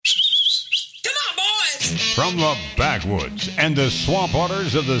From the backwoods and the swamp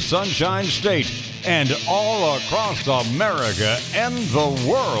waters of the Sunshine State and all across America and the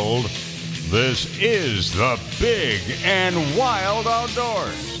world, this is the Big and Wild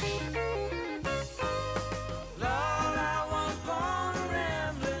Outdoors.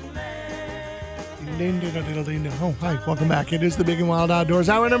 Oh, hi. Welcome back. It is the Big and Wild Outdoors.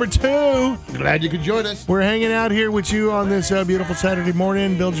 Hour number 2. Glad you could join us. We're hanging out here with you on this beautiful Saturday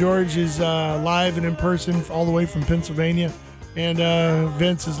morning. Bill George is live and in person all the way from Pennsylvania. And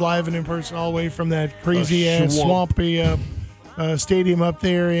Vince is live and in person all the way from that crazy ass swampy stadium up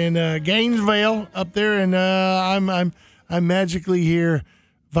there in Gainesville up there. And I'm magically here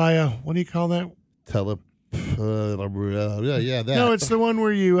via, what do you call that? That. No, it's the one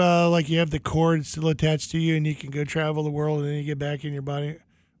where you you have the cord still attached to you and you can go travel the world and then you get back in your body.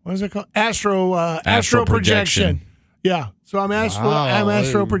 What is it called? Astro projection. Yeah. So I'm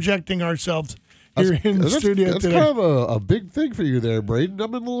astro projecting ourselves here in the studio that's today. That's kind of a big thing for you there, Braden.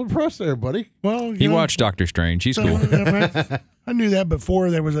 I'm a little impressed there, buddy. Well, he watched Doctor Strange. He's cool. I knew that before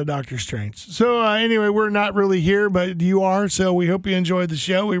there was a Doctor Strange. So anyway, we're not really here, but you are. So we hope you enjoyed the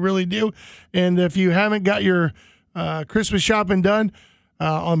show. We really do. And if you haven't got your Christmas shopping done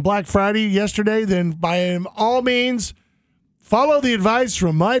on Black Friday yesterday, then by all means, follow the advice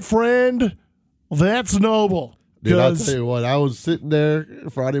from my friend, That's Noble. Dude, I'll tell you what. I was sitting there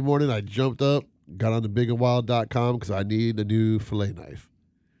Friday morning. I jumped up, got on the bigandwild.com because I need a new fillet knife.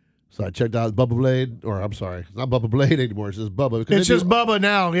 So I checked out Bubba Blade, or I'm sorry, it's not Bubba Blade anymore. It's just Bubba. It's just Bubba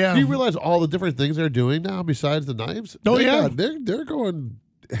now, yeah. Do you realize all the different things they're doing now besides the knives? Oh, yeah. They're going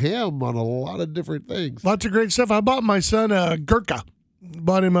ham on a lot of different things. Lots of great stuff. I bought my son a Gurkha.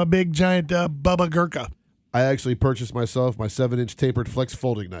 Bought him a big, giant Bubba Gurkha. I actually purchased myself my 7-inch tapered flex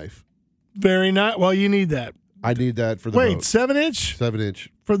folding knife. Very nice. Well, you need that. I need that for the Wait, boat. 7-inch? 7-inch.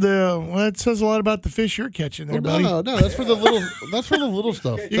 For the that says a lot about the fish you're catching there, buddy. No, that's for the little. That's for the little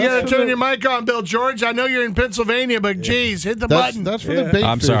stuff. You gotta turn your mic on, Bill George. I know you're in Pennsylvania, but geez, hit the button. That's for the bait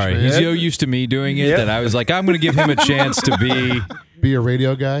I'm fish, sorry. man. He's so used to me doing it that I was like, I'm going to give him a chance to be a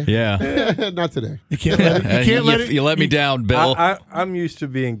radio guy. Yeah. Not today. You can't let it. You can't let it. You let me down, Bill. I'm used to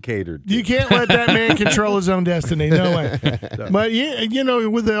being catered to. You can't let that man control his own destiny. No way. But you know,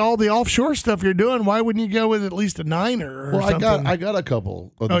 with all the offshore stuff you're doing, why wouldn't you go with at least a 9er or something? I got a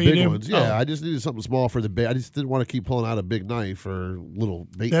couple of the you big do? ones. Yeah, Oh. I just needed something small for the bait. I just didn't want to keep pulling out a big knife or little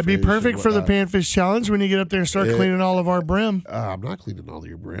bait. That'd be fish perfect and for the whatnot. Panfish Challenge when you get up there and start cleaning all of our brim. I'm not cleaning all of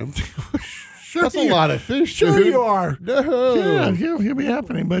your brim. Sure, That's a lot of fish, Sure, dude. you are. No. Yeah, he'll be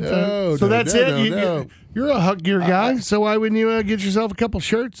happening. But so that's it. You're a Huck Gear guy, so why wouldn't you get yourself a couple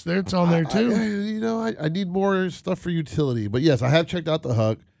shirts? It's on there too. I need more stuff for utility. But yes, I have checked out the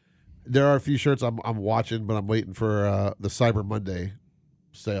Huck. There are a few shirts I'm watching, but I'm waiting for the Cyber Monday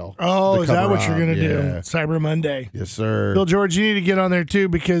sale. Oh, is that what you're gonna do? Yeah. Cyber Monday. Yes, sir. Bill George, you need to get on there too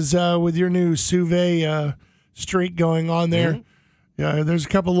because with your new Suve streak going on there. Mm-hmm. Yeah, there's a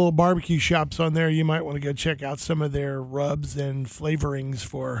couple little barbecue shops on there. You might want to go check out some of their rubs and flavorings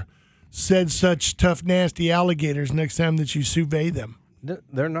for said such tough, nasty alligators next time that you sous vide them.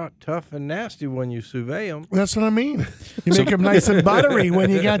 They're not tough and nasty when you survey them. That's what I mean. You make them nice and buttery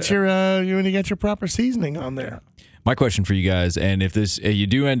when you got your proper seasoning on there. My question for you guys, and if this you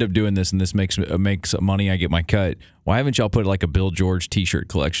do end up doing this and this makes money, I get my cut. Why haven't y'all put like a Bill George T-shirt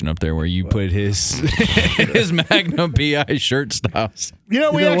collection up there where you put his his Magnum PI shirt styles? You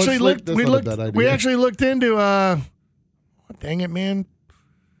know, we actually looked into. Dang it, man!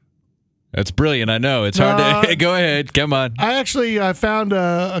 That's brilliant. I know it's hard to go ahead. Come on. I actually found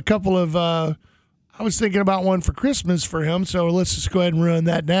a couple of. I was thinking about one for Christmas for him, so let's just go ahead and ruin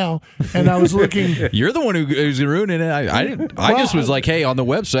that now. And I was looking. You're the one who's ruining it. I didn't. I just was like, hey, on the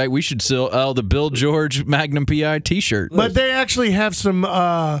website we should sell the Bill George Magnum PI T-shirt. But they actually have some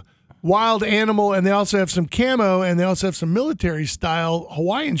wild animal, and they also have some camo, and they also have some military style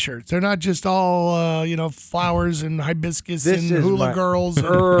Hawaiian shirts. They're not just all flowers and hibiscus and hula girls.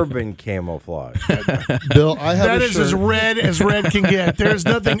 Urban camouflage. Bill, I have that a is shirt. as red can get. There's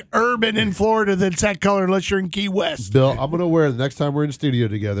nothing urban in Florida that's that color unless you're in Key West. Bill, I'm gonna wear the next time we're in the studio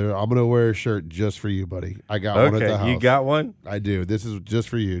together. I'm gonna wear a shirt just for you, buddy. I got one at the house. You got one? I do. This is just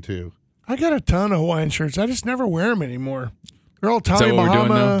for you too. I got a ton of Hawaiian shirts. I just never wear them anymore. They're all Tommy Is that what we're doing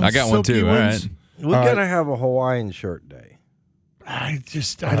Bahama. now? I got one silky too. All ones. right. We gotta have a Hawaiian shirt day. I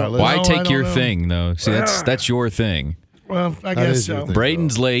don't know. Why I take don't your know. thing though? See, that's your thing. Well, I That guess is your so. thing.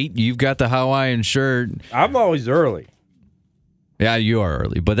 Braden's late. You've got the Hawaiian shirt. I'm always early. Yeah, you are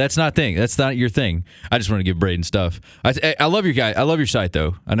early, but that's not thing. That's not your thing. I just want to give Braden stuff. I love your guy. I love your site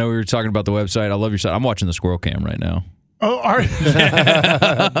though. I know we were talking about the website. I love your site. I'm watching the squirrel cam right now. Oh, are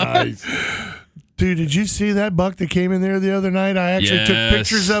Nice. Dude, did you see that buck that came in there the other night? I actually took Yes.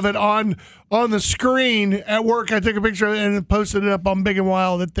 pictures of it on the screen at work. I took a picture of it and posted it up on Big and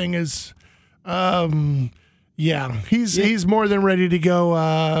Wild. That thing is, he's more than ready to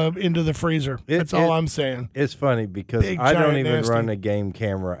go into the freezer. That's all I'm saying. It's funny because Big, I don't giant, even nasty. run a game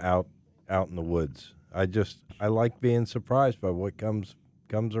camera out in the woods. I like being surprised by what comes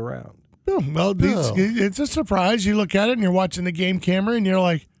around. Oh, well, it's a surprise. You look at it and you're watching the game camera and you're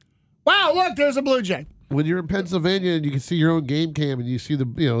like, wow, look, there's a blue jay. When you're in Pennsylvania and you can see your own game cam and you see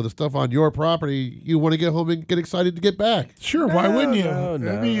the stuff on your property, you want to get home and get excited to get back. Sure, why wouldn't you? no,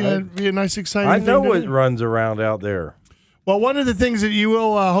 It'd be a nice, exciting I thing know to what do. runs around out there. Well, one of the things that you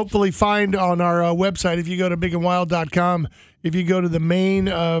will hopefully find on our website, if you go to bigandwild.com, if you go to the main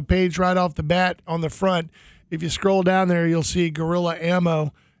page right off the bat on the front, if you scroll down there, you'll see Gorilla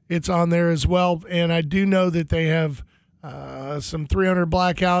Ammo. It's on there as well. And I do know that they have some 300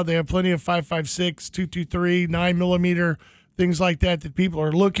 blackout. They have plenty of 5.56, 223, 9mm, things like that people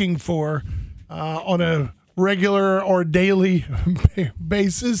are looking for on a regular or daily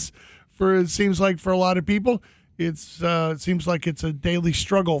basis. It seems like for a lot of people, it seems like it's a daily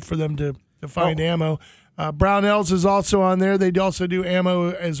struggle for them to find ammo. Brownells is also on there. They also do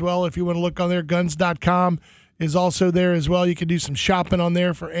ammo as well. If you want to look on there, guns.com is also there as well. You can do some shopping on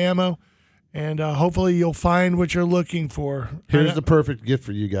there for ammo, and hopefully you'll find what you're looking for. Here's the perfect gift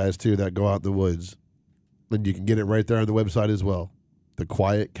for you guys, too, that go out in the woods. And you can get it right there on the website as well. The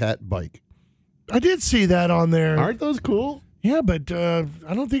Quiet Cat Bike. I did see that on there. Aren't those cool? Yeah, but I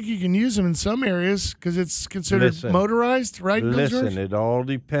don't think you can use them in some areas because it's considered Listen. motorized, right? Bill Listen, George? it all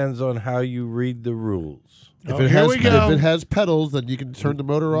depends on how you read the rules. If Here we go. If it has pedals, then you can turn the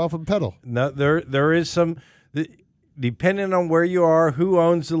motor off and pedal. No, there is some, depending on where you are, who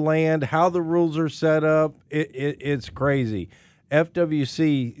owns the land, how the rules are set up. It's crazy.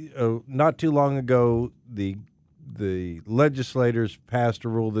 FWC not too long ago, the legislators passed a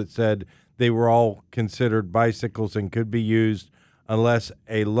rule that said they were all considered bicycles and could be used unless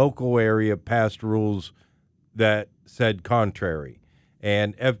a local area passed rules that said contrary.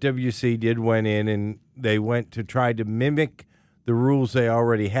 And FWC went in and they went to try to mimic the rules they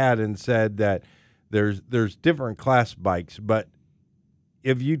already had and said that there's different class bikes, but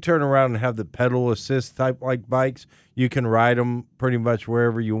if you turn around and have the pedal assist type like bikes, you can ride them pretty much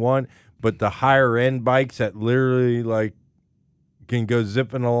wherever you want. But the higher end bikes that literally like can go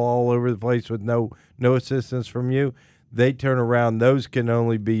zipping all over the place with no assistance from you, they turn around. Those can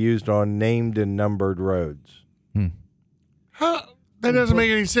only be used on named and numbered roads. That doesn't make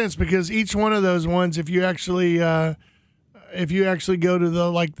any sense because each one of those ones, if you actually go to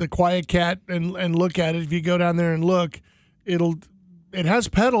the Quiet Cat and look at it, if you go down there and look, it has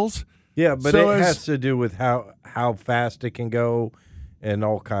pedals. Yeah, but So it as- has to do with how fast it can go and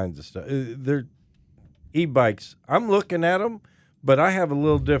all kinds of stuff. They're e-bikes. I'm looking at them, but I have a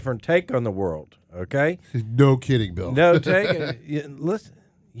little different take on the world, okay? No kidding, Bill. No take. Listen,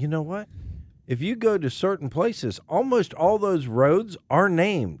 you know what? If you go to certain places, almost all those roads are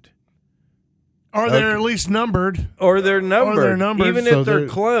named. Or they're at least numbered. Or they're numbered, even So if they're they're-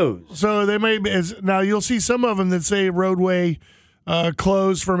 closed. So they may be. Now you'll see some of them that say roadway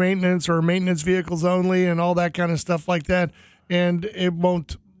closed for maintenance or maintenance vehicles only and all that kind of stuff like that. And it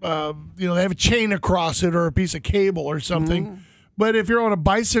won't, they have a chain across it or a piece of cable or something. But if you're on a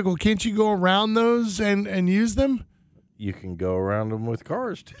bicycle, can't you go around those and use them? You can go around them with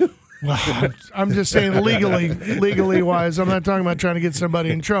cars, too. Well, I'm just saying legally wise. I'm not talking about trying to get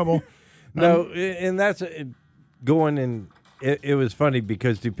somebody in trouble. No, and that's going in. It was funny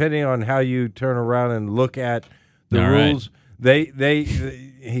because depending on how you turn around and look at the All right. rules,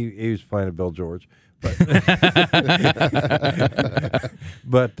 he was playing a Bill George,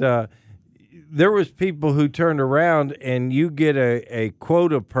 but there was people who turned around and you get a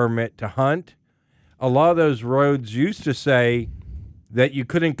quota permit to hunt. A lot of those roads used to say that you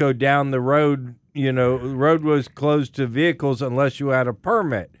couldn't go down the road. The road was closed to vehicles unless you had a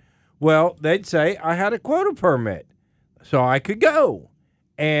permit. Well, they'd say, I had a quota permit, so I could go.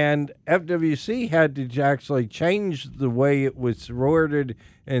 And FWC had to actually change the way it was worded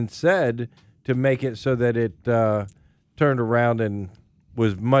and said to make it so that it turned around and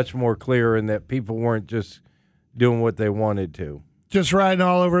was much more clear and that people weren't just doing what they wanted to. Just riding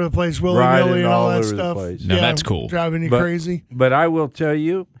all over the place, willy-nilly Riding and all all that over the stuff. place. Now that's cool. Driving you But- crazy. But I will tell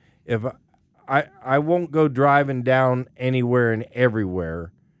you, if I won't go driving down anywhere and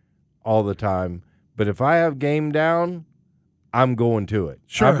everywhere all the time, but if I have game down, I'm going to it.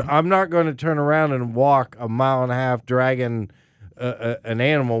 Sure. I'm not going to turn around and walk a mile and a half dragging an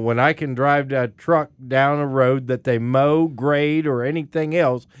animal when I can drive that truck down a road that they mow, grade, or anything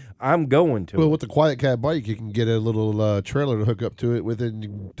else. I'm going to. Well, it. with the Quiet Cat bike, you can get a little trailer to hook up to it with, and you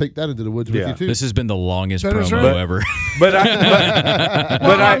can take that into the woods with you too. This has been the longest That is promo right. ever. But I,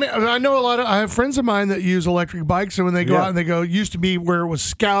 Well, I mean, I know a lot of. I have friends of mine that use electric bikes, and when they go Yeah. out and they go, it used to be where it was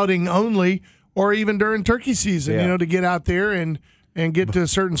scouting only, or even during turkey season, Yeah. to get out there and get to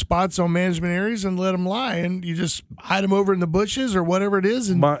certain spots on management areas and let them lie, and you just hide them over in the bushes or whatever it is,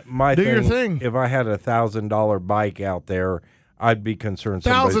 and my do your thing. If I had $1,000 bike out there, I'd be concerned.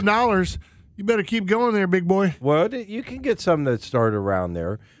 $1,000, you better keep going there, big boy. Well, you can get some that start around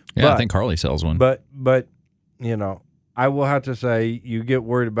there. Yeah, but, I think Harley sells one. But I will have to say you get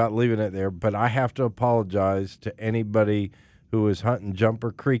worried about leaving it there, but I have to apologize to anybody who was hunting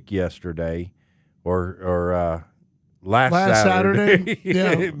Jumper Creek yesterday or last Saturday.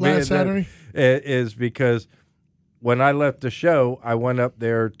 Yeah, Being last that Saturday. is because when I left the show, I went up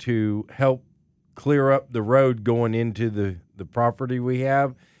there to help clear up the road going into the property we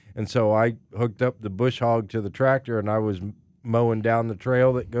have. And so I hooked up the bush hog to the tractor, and I was mowing down the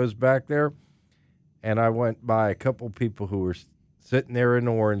trail that goes back there. And I went by a couple people who were sitting there in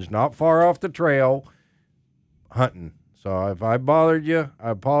orange, not far off the trail, hunting. So if I bothered you, I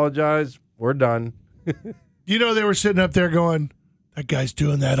apologize. We're done. They were sitting up there going, that guy's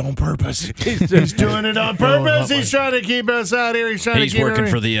doing that on purpose. He's doing it on purpose. He's trying to keep us out here. He's trying to keep working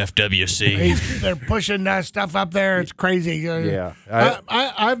for the FWC. They're pushing that stuff up there. It's crazy. Yeah.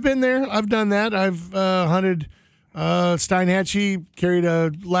 I've been there. I've done that. I've hunted Steinhatchee, carried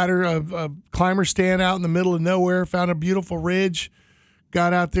a ladder, a climber stand out in the middle of nowhere, found a beautiful ridge,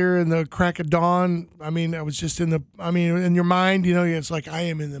 got out there in the crack of dawn. I mean, I was just in your mind, it's like I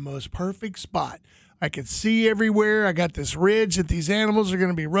am in the most perfect spot. I could see everywhere. I got this ridge that these animals are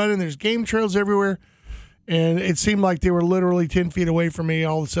going to be running. There's game trails everywhere. And it seemed like they were literally 10 feet away from me.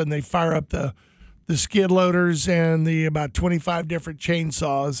 All of a sudden, they fire up the skid loaders and the about 25 different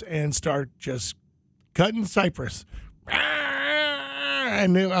chainsaws and start just cutting cypress.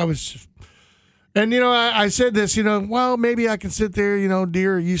 And I was just, and I said this, well, maybe I can sit there,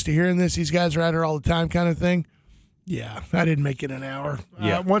 deer are used to hearing this. These guys are out here all the time kind of thing. Yeah, I didn't make it an hour.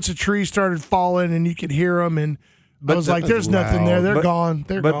 Yeah. Once a tree started falling and you could hear them, and I was like, there's nothing there. They're gone.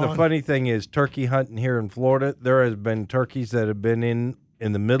 They're gone. But the funny thing is, turkey hunting here in Florida, there has been turkeys that have been in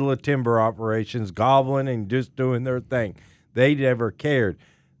the middle of timber operations, gobbling and just doing their thing. They never cared.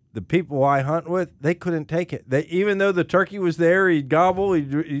 The people I hunt with, they couldn't take it. Even though the turkey was there, he'd gobble.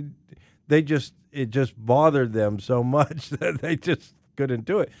 It just bothered them so much that they just couldn't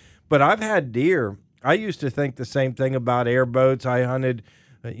do it. But I've had deer. I used to think the same thing about airboats. I hunted,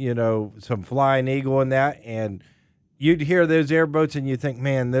 some flying eagle and that, and you'd hear those airboats and you think,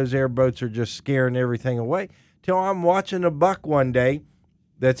 man, those airboats are just scaring everything away. Till I'm watching a buck one day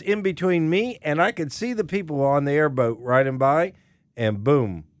that's in between me, and I could see the people on the airboat riding by, and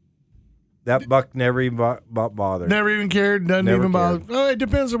boom, that buck never even bothered. Never even cared. Doesn't Never even bother. cared. Oh, it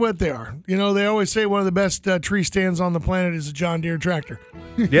depends on what they are. They always say one of the best tree stands on the planet is a John Deere tractor.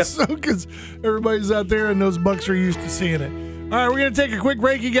 Yep. So, because everybody's out there and those bucks are used to seeing it. All right, we're going to take a quick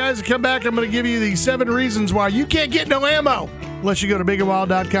break, you guys. And come back, I'm going to give you the 7 reasons why you can't get no ammo unless you go to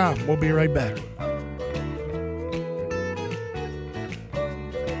bigandwild.com. We'll be right back.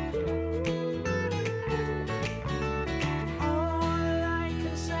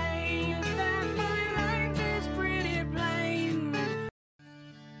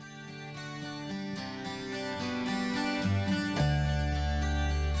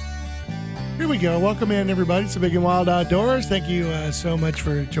 Here we go. Welcome in, everybody. It's the Big and Wild Outdoors. Thank you so much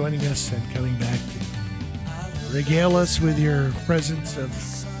for joining us and coming back to regale us with your presence of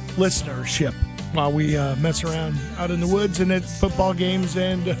listenership while we mess around out in the woods and at football games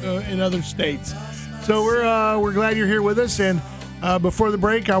and in other states. So we're glad you're here with us. And before the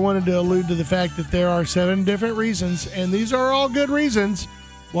break, I wanted to allude to the fact that there are 7 different reasons, and these are all good reasons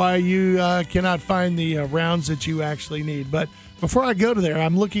why you cannot find the rounds that you actually need. But before I go to there,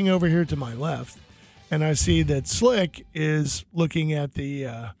 I'm looking over here to my left, and I see that Slick is looking at the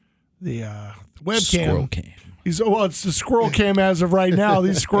webcam. Squirrel cam. It's the squirrel cam as of right now.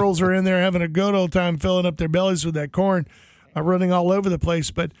 These squirrels are in there having a good old time filling up their bellies with that corn, running all over the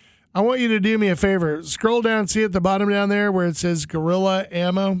place. But I want you to do me a favor. Scroll down, see at the bottom down there where it says Gorilla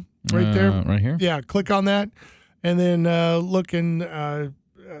Ammo right there. Right here? Yeah, click on that, and then look and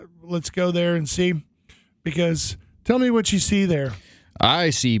let's go there and see, because tell me what you see there.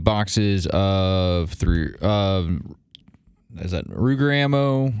 I see boxes of is that Ruger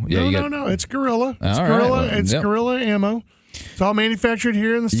ammo? Yeah, No. It's Gorilla. It's All right, Gorilla. well, It's yep. Gorilla Ammo. It's all manufactured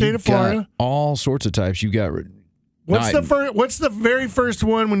here in the state of Got Florida. all sorts of types. You got What's the very first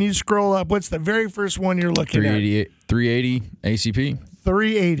one when you scroll up? What's the very first one you're looking at? 380 ACP.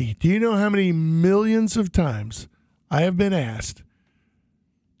 380. Do you know how many millions of times I have been asked,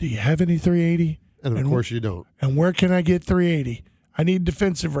 do you have any 380? And of course you don't. And where can I get 380? I need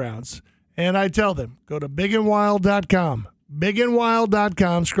defensive rounds. And I tell them, go to bigandwild.com.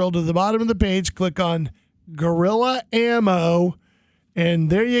 Bigandwild.com. Scroll to the bottom of the page. Click on Gorilla Ammo. And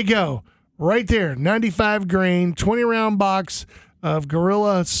there you go. Right there. 95 grain, 20-round box of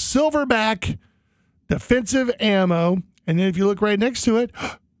Gorilla Silverback defensive ammo. And then if you look right next to it,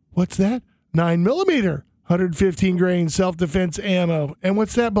 what's that? 9mm, 115 grain self-defense ammo. And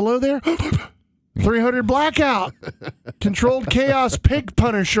what's that below there? 300 Blackout, controlled chaos pig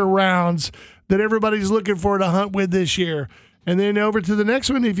punisher rounds that everybody's looking for to hunt with this year. And then over to the next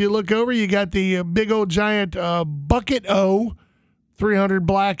one, if you look over, you got the big old giant Bucket O, 300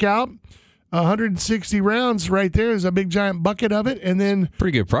 Blackout, 160 rounds right there. Is a big giant bucket of it. And then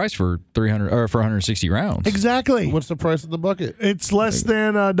pretty good price for 300 or for 160 rounds. Exactly. What's the price of the bucket? It's less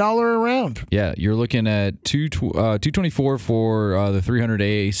than $1 a round. Yeah, you're looking at $224 for the 300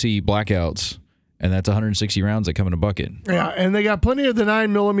 AAC Blackouts. And that's 160 rounds that come in a bucket. Yeah, and they got plenty of the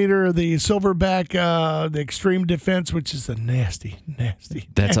 9mm, the Silverback, the Extreme Defense, which is a nasty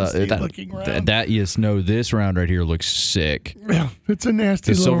looking round. That you know, this round right here looks sick. Yeah, it's a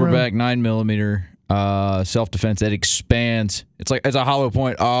nasty the little Silverback round. 9mm self defense that expands. It's like as a hollow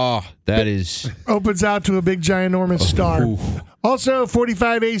point. Oh, that is opens out to a big ginormous star. Ooh. Also,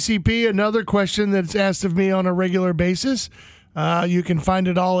 45 ACP. Another question that's asked of me on a regular basis. You can find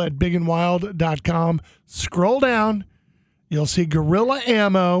it all at bigandwild.com. Scroll down. You'll see Gorilla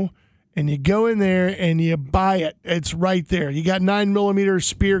Ammo, and you go in there and you buy it. It's right there. You got 9mm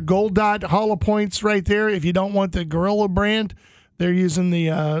Spear Gold Dot hollow points right there. If you don't want the Gorilla brand, they're using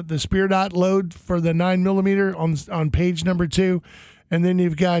the Spear Dot load for the 9mm on page number 2. And then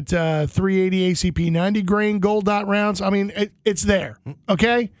you've got 380 ACP 90 grain Gold Dot rounds. I mean, it's there,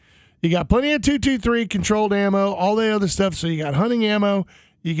 okay? You got plenty of 223 controlled ammo, all the other stuff. So you got hunting ammo,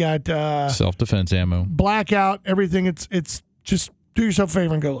 you got self-defense ammo, Blackout, everything. It's just do yourself a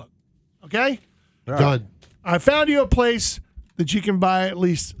favor and go look. Okay? Done. I found you a place that you can buy at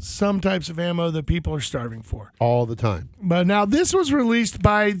least some types of ammo that people are starving for. All the time. But now this was released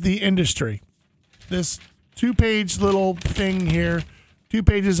by the industry. This 2-page little thing here, 2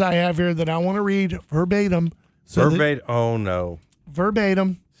 pages I have here that I want to read verbatim. Verbatim? Oh, no.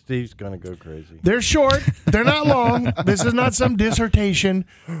 Verbatim. Steve's going to go crazy. They're short. They're not long. This is not some dissertation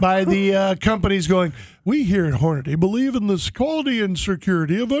by the companies going, we here at Hornady believe in the quality and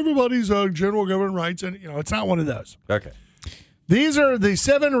security of everybody's general government rights. And, it's not one of those. Okay. These are the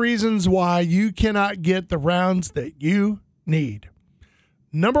 7 reasons why you cannot get the rounds that you need.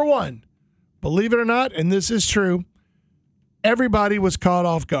 Number 1, believe it or not, and this is true, everybody was caught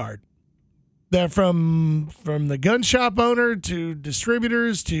off guard. That from the gun shop owner to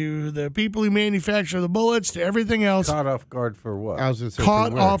distributors to the people who manufacture the bullets to everything else. Caught off guard for what? I was gonna say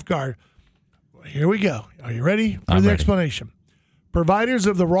Caught for where? off guard. Here we go. Are you ready for I'm the ready. explanation? Providers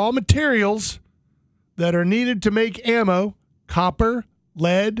of the raw materials that are needed to make ammo, copper,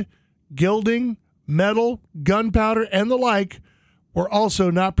 lead, gilding, metal, gunpowder, and the like, were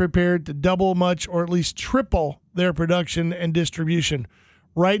also not prepared to double much or at least triple their production and distribution.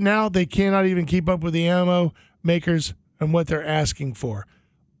 Right now, they cannot even keep up with the ammo makers and what they're asking for.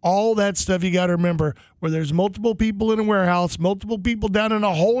 All that stuff you got to remember, where there's multiple people in a warehouse, multiple people down in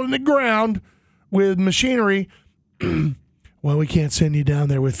a hole in the ground with machinery. Well, we can't send you down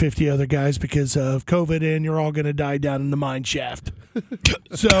there with 50 other guys because of COVID, and you're all going to die down in the mine shaft.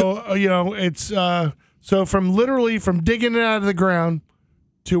 So, it's so from digging it out of the ground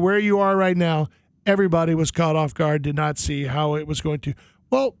to where you are right now, everybody was caught off guard, did not see how it was going to.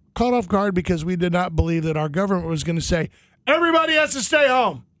 Well, caught off guard because we did not believe that our government was going to say, everybody has to stay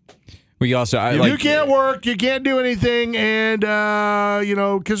home. We also You can't work, you can't do anything, and,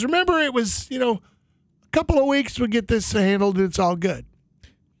 because remember, it was, a couple of weeks we'll get this handled, and it's all good.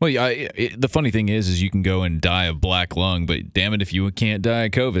 Well, the funny thing is you can go and die of black lung, but damn it if you can't die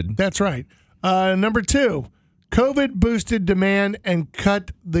of COVID. That's right. Number 2, COVID boosted demand and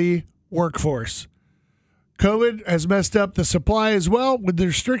cut the workforce. COVID has messed up the supply as well. With the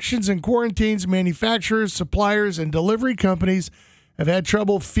restrictions and quarantines, manufacturers, suppliers, and delivery companies have had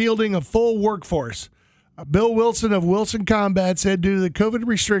trouble fielding a full workforce. Bill Wilson of Wilson Combat said due to the COVID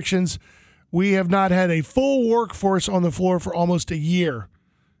restrictions, we have not had a full workforce on the floor for almost a year.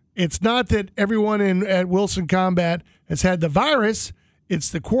 It's not that everyone at Wilson Combat has had the virus. It's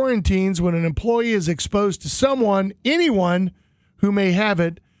the quarantines when an employee is exposed to anyone who may have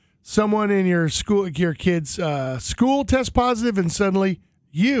it. someone in your kid's school tests positive, and suddenly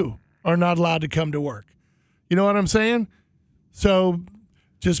you are not allowed to come to work. You know what I'm saying? So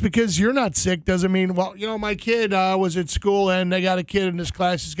just because you're not sick doesn't mean, well, my kid was at school and they got a kid in this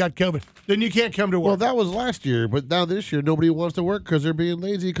class who's got COVID. Then you can't come to work. Well, that was last year, but now this year nobody wants to work because they're being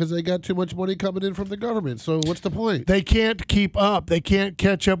lazy because they got too much money coming in from the government. So what's the point? They can't keep up. They can't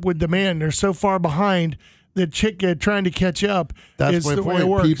catch up with demand. They're so far behind that trying to catch up That's is my the way it point.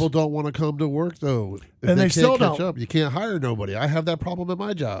 works. People don't want to come to work, though. If And they can't still catch don't. up, you can't hire nobody. I have that problem at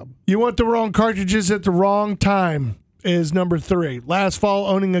my job. You want the wrong cartridges at the wrong time is number 3. Last fall,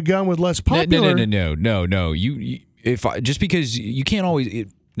 owning a gun with less popular. No. Just because you can't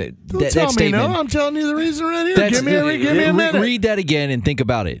always. Don't tell me no. I'm telling you the reason right here. Give me a minute. Read that again and think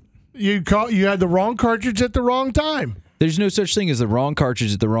about it. You had the wrong cartridge at the wrong time. There's no such thing as the wrong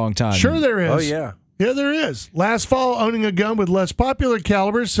cartridge at the wrong time. Sure there is. Oh, yeah. Yeah, there is. Last fall, owning a gun with less popular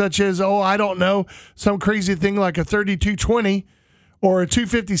calibers, such as, I don't know, some crazy thing like a 32-20 or a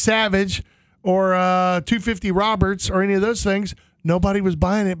 250 Savage or a 250 Roberts or any of those things, nobody was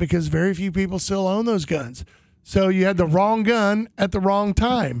buying it because very few people still own those guns. So you had the wrong gun at the wrong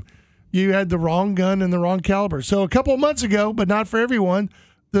time. You had the wrong gun and the wrong caliber. So a couple of months ago, but not for everyone,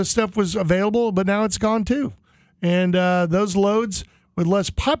 the stuff was available, but now it's gone too. And those loads with less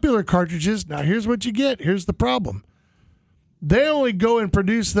popular cartridges, now here's what you get. Here's the problem. They only go and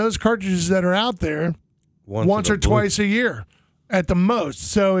produce those cartridges that are out there once or twice a year at the most.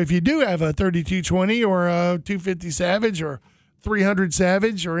 So if you do have a 32-20 or a 250 Savage or 300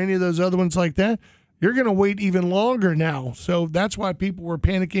 Savage or any of those other ones like that, you're going to wait even longer now. So that's why people were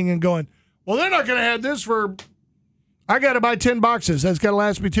panicking and going, well, they're not going to have this for, I got to buy 10 boxes. That's got to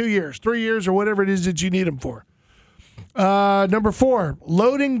last me 2 years, 3 years, or whatever it is that you need them for. Number 4,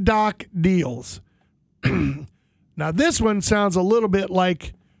 loading dock deals. Now, this one sounds a little bit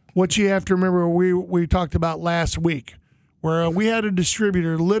like what you have to remember we talked about last week, where we had a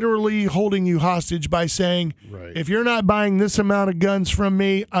distributor literally holding you hostage by saying, Right. if you're not buying this amount of guns from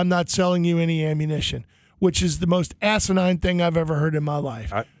me, I'm not selling you any ammunition, which is the most asinine thing I've ever heard in my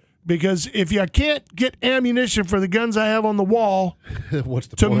life. Because if you can't get ammunition for the guns I have on the wall What's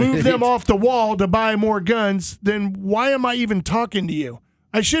the to point? move them off the wall to buy more guns, then why am I even talking to you?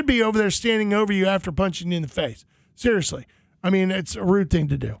 I should be over there standing over you after punching you in the face. Seriously. I mean, it's a rude thing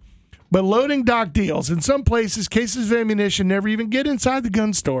to do. But loading dock deals. In some places, cases of ammunition never even get inside the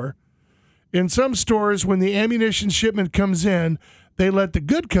gun store. In some stores, when the ammunition shipment comes in, they let the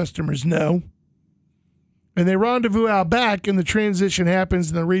good customers know. And they rendezvous out back, and the transition happens,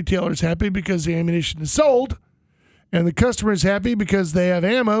 and the retailer's happy because the ammunition is sold, and the customer's happy because they have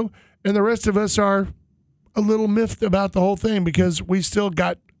ammo, and the rest of us are a little miffed about the whole thing because we still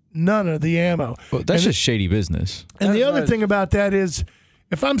got none of the ammo. Well, that's just shady business. And the other thing about that is,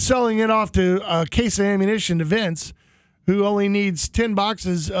 if I'm selling it off to a case of ammunition to Vince, who only needs 10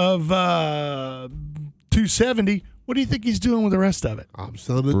 boxes of 270, what do you think he's doing with the rest of it? I'm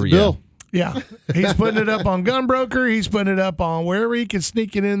selling it to Yeah. Bill. Yeah, he's putting it up on Gunbroker. He's putting it up on wherever he can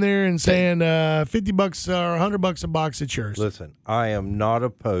sneak it in there and saying $50 or $100 a box. It's yours. Listen, I am not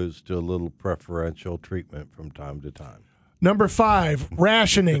opposed to a little preferential treatment from time to time. Number 5,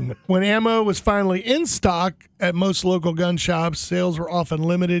 rationing. When ammo was finally in stock at most local gun shops, sales were often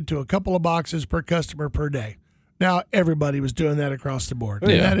limited to a couple of boxes per customer per day. Now, everybody was doing that across the board.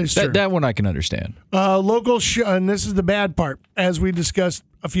 Yeah, That is true. That one I can understand. Local, and this is the bad part, as we discussed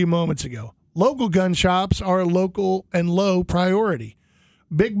a few moments ago. Local gun shops are local and low priority.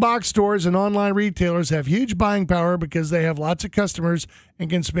 Big box stores and online retailers have huge buying power because they have lots of customers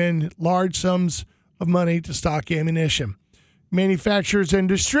and can spend large sums of money to stock ammunition. Manufacturers and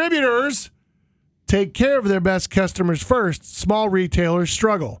distributors take care of their best customers first. Small retailers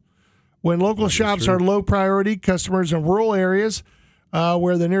struggle. When local shops are low priority, customers in rural areas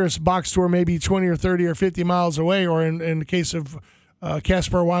where the nearest box store may be 20 or 30 or 50 miles away, or in the case of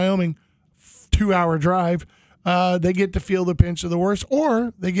Casper, Wyoming, 2-hour drive, they get to feel the pinch of the worst,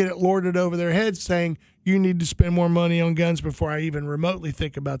 or they get it lorded over their heads saying, you need to spend more money on guns before I even remotely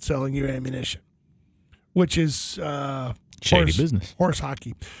think about selling you ammunition, which is Shady business. Horse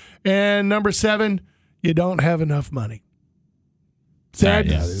hockey. And number 7, you don't have enough money. Sad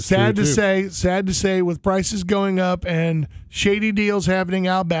to say, with prices going up and shady deals happening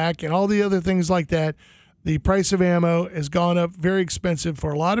out back and all the other things like that, the price of ammo has gone up very expensive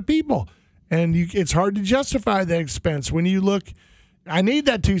for a lot of people. And it's hard to justify that expense. When you look, I need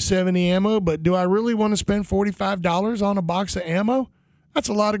that 270 ammo, but do I really want to spend $45 on a box of ammo? That's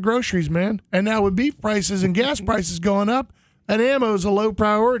a lot of groceries, man. And now with beef prices and gas prices going up, and ammo is a low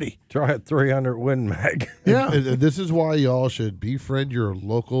priority. Try a 300 Win Mag. Yeah. And this is why y'all should befriend your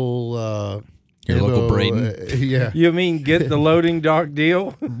local Your local ammo, Braden? Yeah. You mean get the loading dock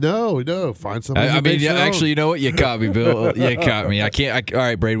deal? No. Find somebody. I who mean, makes yeah, their own. actually, you know what? You caught me, Bill. You caught me. All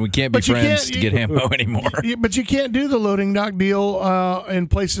right, Braden, we can't be But you friends can't- to get ammo anymore. Yeah, but you can't do the loading dock deal in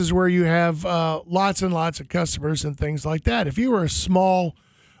places where you have lots and lots of customers and things like that. If you were a small,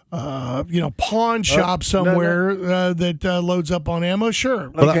 pawn shop somewhere that loads up on ammo,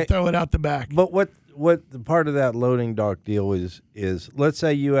 sure, Okay. throw it out the back. But what the part of that loading dock deal is let's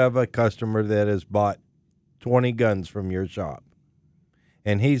say you have a customer that has bought 20 guns from your shop,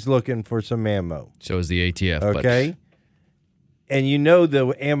 and he's looking for some ammo. So is the ATF. but- Okay. And you know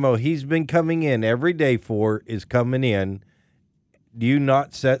the ammo he's been coming in every day for is coming in. Do you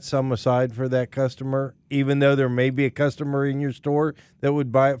not set some aside for that customer, even though there may be a customer in your store that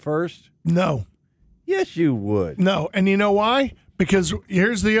would buy it first? No, Yes, you would. no, and you know why? Because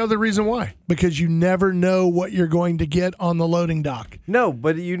here's the other reason why. Because you never know what you're going to get on the loading dock. No,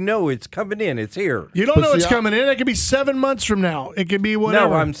 but you know it's coming in. It's here. You don't But know see, it's I- coming in. It could be 7 months from now. It could be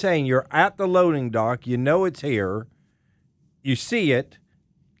whatever. No, I'm saying you're at the loading dock. You know it's here. You see it.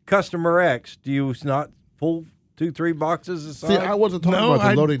 Customer X, do you not pull 2-3 boxes aside? See, I wasn't talking No, about the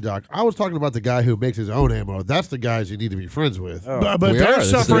I- loading dock. I was talking about the guy who makes his own ammo. That's the guys you need to be friends with. But We they're are. This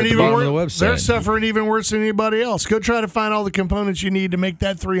is suffering at the even bottom of the worse. website. They're suffering even worse than anybody else. Go try to find all the components you need to make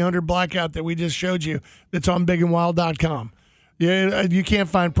that 300 blackout that we just showed you. That's on bigandwild.com. Yeah, you can't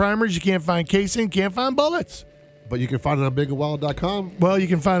find primers, you can't find casing, can't find bullets. But you can find it on bigandwild.com. Well, you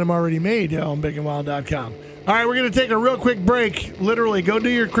can find them already made on bigandwild.com. All right, we're going to take a real quick break. Literally, go do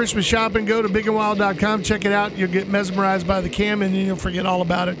your Christmas shopping. Go to bigandwild.com. Check it out. You'll get mesmerized by the cam, and then you'll forget all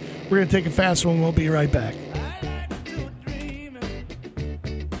about it. We're going to take a fast one. We'll be right back.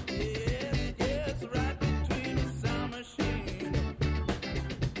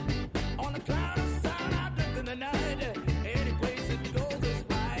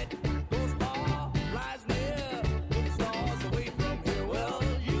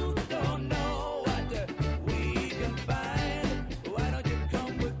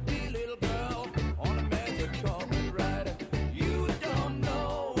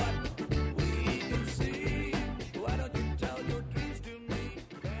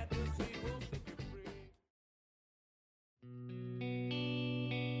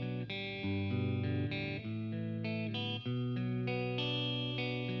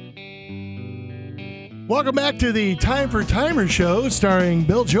 Welcome back to the Time for Timer show starring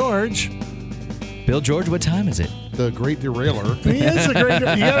Bill George. Bill George, what time is it? The Great Derailer. He is a great.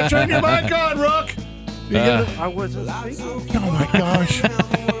 You got to turn your mic on, Rook. You gotta, I wasn't speaking. oh my gosh.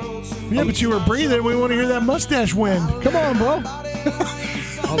 Yeah, but you were breathing. We want to hear that mustache wind. Come on, bro.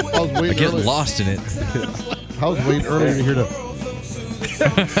 I was waiting Get earlier. lost in it. I was waiting earlier to hear the.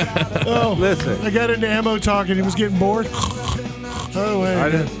 Oh, Listen. I got into ammo talk and he was getting bored. Oh, wait.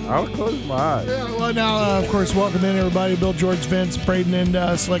 I was closing my eyes. Yeah, well, now, of course, welcome in, everybody. Bill George, Vince, Braden,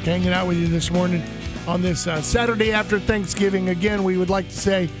 and Slick hanging out with you this morning on this Saturday after Thanksgiving. Again, we would like to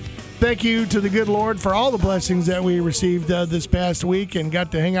say thank you to the good Lord for all the blessings that we received this past week and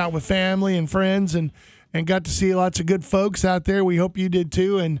got to hang out with family and friends and got to see lots of good folks out there. We hope you did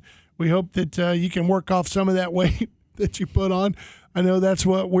too, and we hope that you can work off some of that weight that you put on. I know that's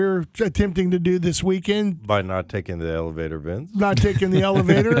what we're attempting to do this weekend. By not taking the elevator, Vince. Not taking the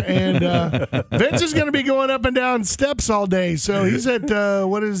elevator, and Vince is going to be going up and down steps all day. So he's at out The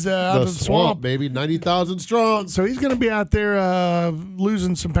of the swamp. baby, 90,000 strong. So he's going to be out there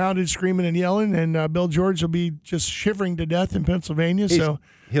losing some poundage, screaming and yelling, and Bill George will be just shivering to death in Pennsylvania. So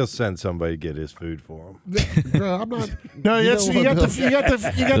He'll send somebody to get his food for him. Bro, I'm not. no, you got the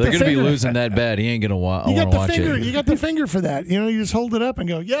They're going to be finger. losing that bad. He ain't going to want You to got the watch finger. it. You got the finger for that. You know, you just hold it up and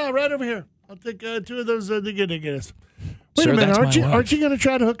go, yeah, right over here. I'll take 2 of those to get us. Wait Sir, a minute, that's aren't my you wife. aren't you going to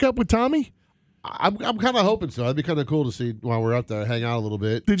try to hook up with Tommy? I'm kind of hoping so. That'd be kind of cool to see while we're out there, hang out a little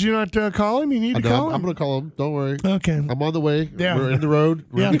bit. Did you not call him? You need to call him. I'm going to call him. Don't worry. Okay. I'm on the way. Yeah. We're in the road.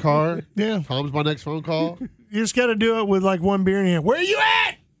 We're in Yeah. the car. Yeah. Tom's my next phone call. You just got to do it with like one beer in your hand. Where you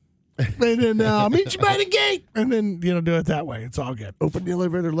at? And then I'll meet you by the gate. And then, do it that way. It's all good. Open the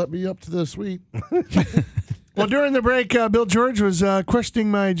elevator. Let me up to the suite. Well, during the break, Bill George was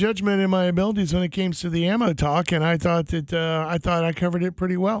questioning my judgment and my abilities when it came to the ammo talk. And I thought that I covered it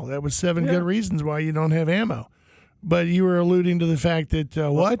pretty well. That was 7 good reasons why you don't have ammo. But you were alluding to the fact that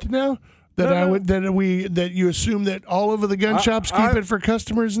what now? That you assume that all over the gun shops keep it for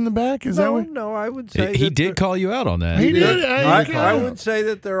customers in the back? Is that what? No, I would say He that did call you out on that. He did. I would say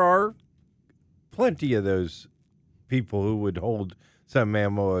that there are plenty of those people who would hold some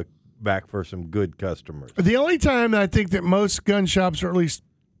ammo back for some good customers. The only time I think that most gun shops, or at least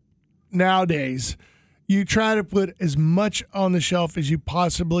nowadays, you try to put as much on the shelf as you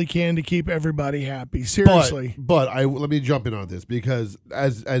possibly can to keep everybody happy. Seriously. But let me jump in on this, because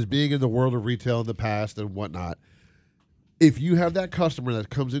as being in the world of retail in the past and whatnot, if you have that customer that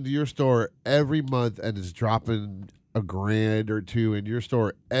comes into your store every month and is dropping $1,000 or $2,000 in your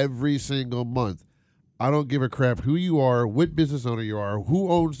store every single month, I don't give a crap who you are, what business owner you are,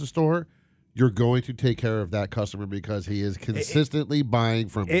 who owns the store. You're going to take care of that customer because he is consistently buying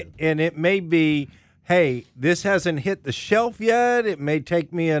from you. And it may be, hey, this hasn't hit the shelf yet. It may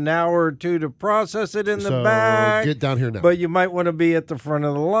take me an hour or two to process it in the So, back. get down here now. But you might want to be at the front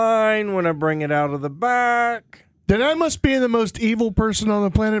of the line when I bring it out of the back. Then I must be the most evil person on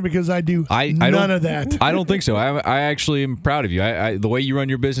the planet because I do none of that. I don't think so. I actually am proud of you. The way you run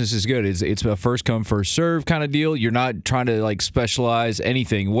your business is good. It's a first come first serve kind of deal. You're not trying to like specialize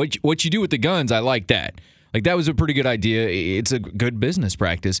anything. What you do with the guns, I like that. Like that was a pretty good idea. It's a good business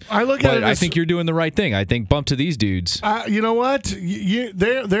practice. I look at it. I think you're doing the right thing. I think bump to these dudes. You know what?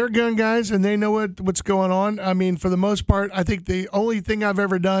 They're gun guys and they know what's going on. I mean, for the most part, I think the only thing I've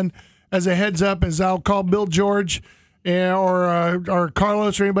ever done as a heads up is I'll call Bill George or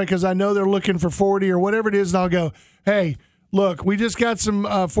Carlos or anybody because I know they're looking for 40 or whatever it is, and I'll go, hey, look, we just got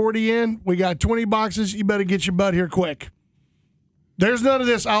some 40 in. We got 20 boxes. You better get your butt here quick. There's none of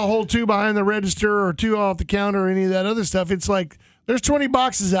this, I'll hold 2 behind the register or 2 off the counter or any of that other stuff. It's like there's 20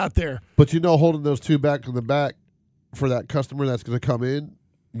 boxes out there. But holding those 2 back in the back for that customer that's going to come in,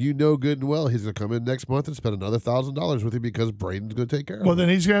 good and well he's going to come in next month and spend another $1,000 with you because Braden's going to take care of him. Well, then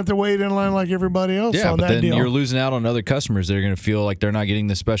he's going to have to wait in line like everybody else on but that then deal. you're losing out on other customers that are going to feel like they're not getting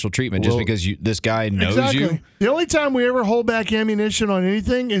the special treatment just because this guy knows you. The only time we ever hold back ammunition on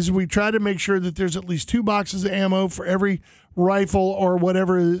anything is we try to make sure that there's at least 2 boxes of ammo for every rifle or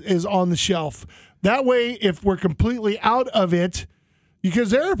whatever is on the shelf. That way, if we're completely out of it,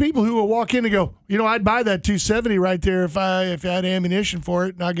 because there are people who will walk in and go, I'd buy that 270 right there if I had ammunition for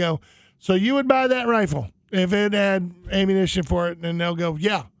it. And I go, so you would buy that rifle if it had ammunition for it? And they'll go,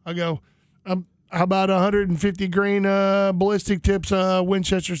 yeah. I go, how about 150 grain ballistic tips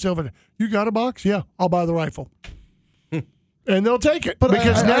Winchester Silver? You got a box? Yeah, I'll buy the rifle. And they'll take it. But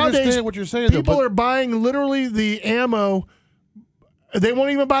because I nowadays understand what you're saying, people are buying literally the ammo. They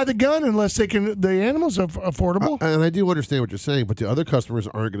won't even buy the gun unless the animal's affordable. And I do understand what you're saying, but the other customers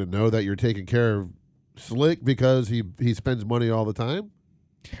aren't going to know that you're taking care of Slick because he spends money all the time.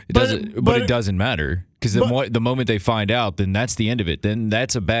 It doesn't matter because the moment they find out, then that's the end of it. Then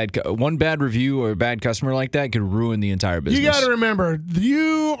that's one bad review or a bad customer like that could ruin the entire business. You got to remember,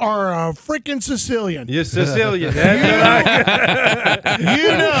 you are a freaking Sicilian. You're Sicilian. You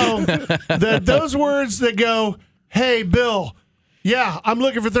know that those words that go, "Hey, Bill, yeah, I'm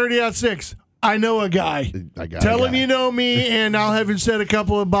looking for 30-06. I know a guy. Tell him you know me, and I'll have him set a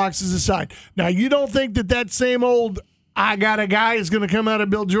couple of boxes aside." Now, you don't think that same old "I got a guy" is going to come out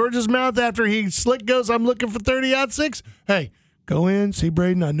of Bill George's mouth after he slick goes, "I'm looking for 30-06. Hey, go in, see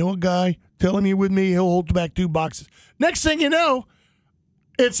Braden. I know a guy. Tell him you're with me. He'll hold back 2 boxes. Next thing you know,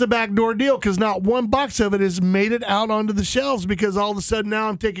 it's a backdoor deal because not one box of it has made it out onto the shelves because all of a sudden now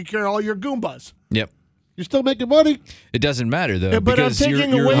I'm taking care of all your Goombas. Yep. You're still making money. It doesn't matter though. Yeah, but I'm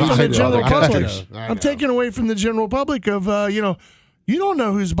taking away from the general public. I'm taking away from the general public of you don't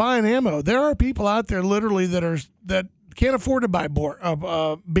know who's buying ammo. There are people out there literally that can't afford to buy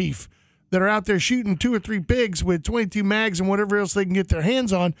beef that are out there shooting 2 or 3 pigs with 22 mags and whatever else they can get their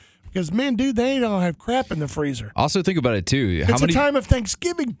hands on. Because man, dude, they don't have crap in the freezer. Also, think about it too. It's a time of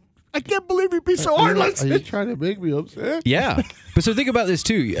Thanksgiving. I can't believe you'd be so heartless. Are you trying to make me upset? Yeah, but so think about this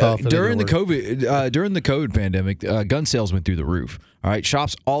too. During the COVID pandemic, gun sales went through the roof. All right,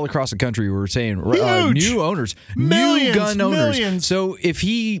 shops all across the country were saying new owners, Millions, new gun owners. millions. So if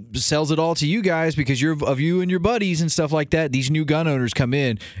he sells it all to you guys because you're of you and your buddies and stuff like that, these new gun owners come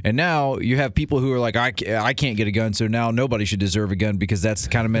in, and now you have people who are like, I can't get a gun, so now nobody should deserve a gun because that's the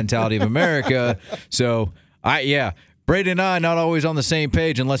kind of mentality of America. So Brady and I not always on the same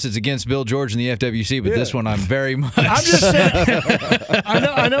page unless it's against Bill George and the FWC, but this one I'm very much. I'm just saying.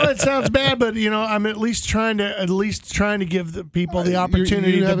 I know it sounds bad, but I'm at least trying to give the people the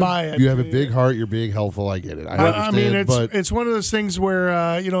opportunity to buy it. You have a big heart. You're being helpful. I get it. I mean, it's one of those things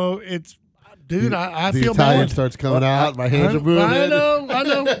where it's. Dude, I the feel Italian bad. starts coming out. My hands are moving. I know.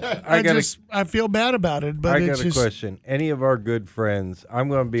 I feel bad about it, but I got a question. Any of our good friends, I'm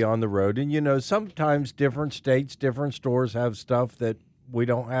going to be on the road, and sometimes different states, different stores have stuff that we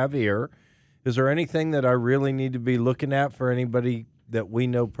don't have here. Is there anything that I really need to be looking at for anybody that we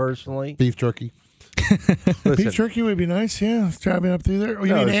know personally? Beef jerky. Beef Listen, jerky would be nice. Yeah, driving up through there. Oh,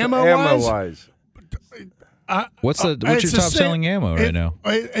 you mean it's ammo wise? ammo-wise. What's it's your the top same- selling ammo right now?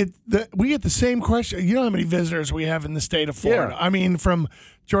 We get the same question. You know how many visitors we have in the state of Florida? Yeah. I mean, from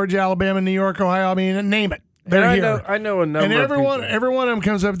Georgia, Alabama, New York, Ohio. I mean, name it. They're And here. I know a number And of every one of them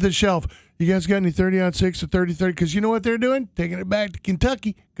comes up to the shelf. You guys got any 30-06 or 30-30? Because you know what they're doing? Taking it back to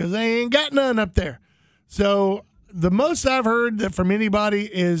Kentucky because they ain't got none up there. So the most I've heard that from anybody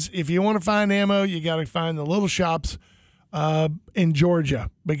is if you want to find ammo, you got to find the little shops in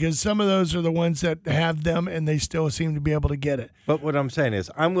Georgia because some of those are the ones that have them and they still seem to be able to get it. But what I'm saying is,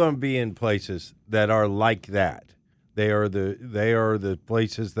 I'm going to be in places that are like that. They are the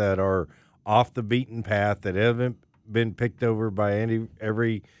places that are off the beaten path that haven't been picked over by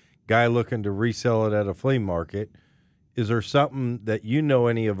every guy looking to resell it at a flea market. Is there something that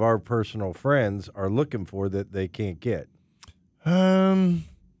any of our personal friends are looking for that they can't get? Well,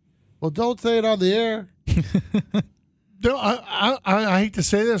 don't say it on the air. No, I hate to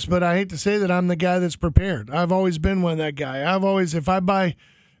say this, but I hate to say that I'm the guy that's prepared. I've always been that guy.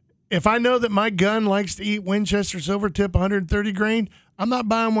 If I know that my gun likes to eat Winchester Silvertip 130 grain, I'm not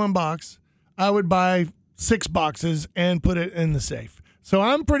buying one box. I would buy 6 boxes and put it in the safe. So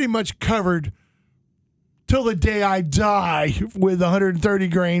I'm pretty much covered till the day I die with 130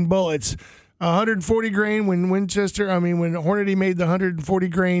 grain bullets. 140 grain when when Hornady made the 140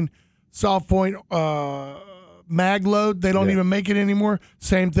 grain soft point mag load, they don't even make it anymore.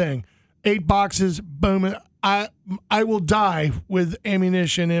 Same thing. 8 boxes, boom. I will die with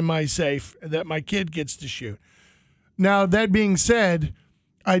ammunition in my safe that my kid gets to shoot. Now, that being said,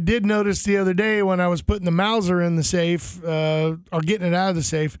 I did notice the other day when I was putting the Mauser in the safe, or getting it out of the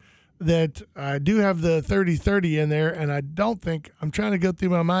safe, that I do have the 30-30 in there, and I'm trying to go through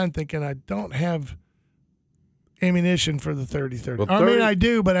my mind thinking I don't have ammunition for the 30-30. Well, I mean, I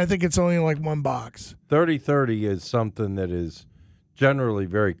do, but I think it's only like one box. 30-30 is something that is generally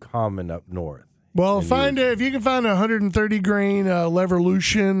very common up north. Well, if you can find a 130 grain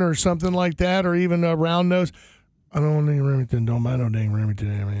Levolution or something like that, or even a round nose. I don't want any Remington. Don't buy no dang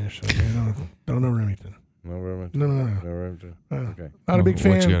Remington ammunition. Okay? Don't know Remington. No Remington. No. No Remington. Okay. Not a big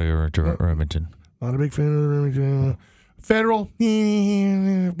fan. What you got to go to Remington? Not a big fan of the Remington. Federal,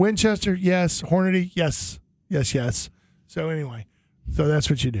 Winchester, yes. Hornady, yes. So anyway, that's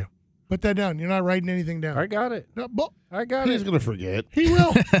what you do. Put that down. You're not writing anything down. I got it. No, I got He's it. going to forget. he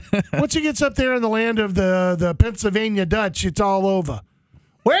will. Once he gets up there in the land of the Pennsylvania Dutch, it's all over.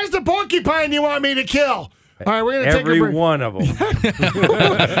 Where's the porcupine you want me to kill? All right, we're going to take a Every break. one of them.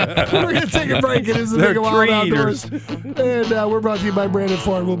 We're going to take a break. It is the They're Big and Wild tree Outdoors. eaters. And we're brought to you by Brandon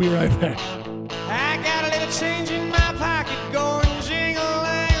Ford. We'll be right back. I got a little change in my pocket going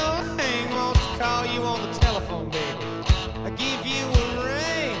jingle-lang-a-lang. Wants to call you on the telephone, baby. I give you a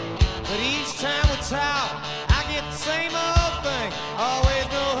ring, but each time we talk, I get the same old thing. Always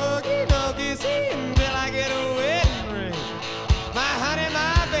no hooky, no kissy until I get a wedding ring. My honey,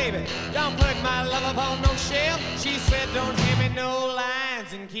 my baby, don't put my love upon no shelf. She said, don't give me no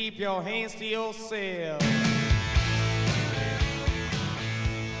lines and keep your hands to yourself.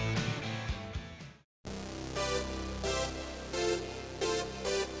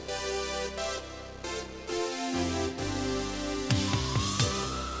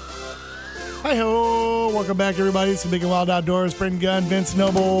 Hi-ho! Welcome back, everybody. It's the Big and Wild Outdoors. Brendan Gunn, Vince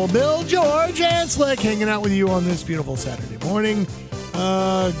Noble, Bill George, and Slick hanging out with you on this beautiful Saturday morning.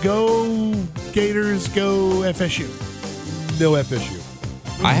 Go Gators, go FSU. No FSU.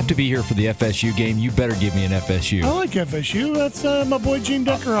 I have to be here for the FSU game. You better give me an FSU. I like FSU. That's my boy Gene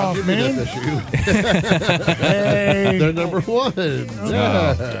Deckeroff, Give me man. FSU. Hey, They're number 1.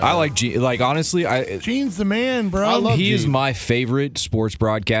 Yeah. I like honestly, Gene's the man, bro. I love he is Gene. my favorite sports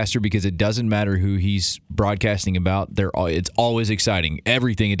broadcaster because it doesn't matter who he's broadcasting about. It's always exciting.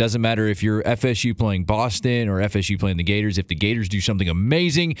 Everything. It doesn't matter if you're FSU playing Boston or FSU playing the Gators. If the Gators do something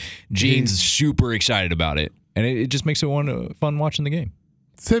amazing, Gene's super excited about it. And it just makes it fun watching the game.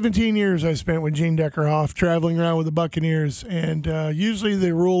 17 years I spent with Gene Deckerhoff traveling around with the Buccaneers, and usually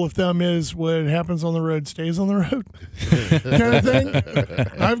the rule of thumb is what happens on the road stays on the road kind of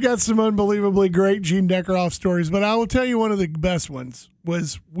thing. I've got some unbelievably great Gene Deckerhoff stories, but I will tell you one of the best ones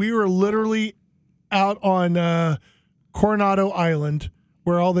was we were literally out on Coronado Island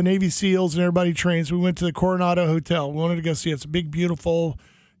where all the Navy SEALs and everybody trains. We went to the Coronado Hotel. We wanted to go see it. It's a big, beautiful,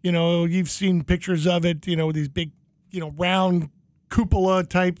 you've seen pictures of it, with these big, round cupola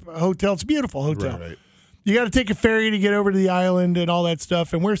type hotel. It's a beautiful hotel. Right. You got to take a ferry to get over to the island and all that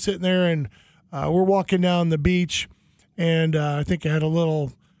stuff. And we're sitting there and we're walking down the beach. And I think I had a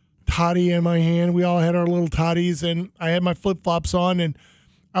little toddy in my hand. We all had our little toddies, and I had my flip flops on. And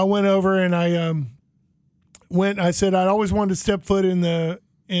I went over and I said I'd always wanted to step foot in the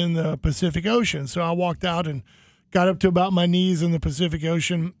Pacific Ocean. So I walked out and got up to about my knees in the Pacific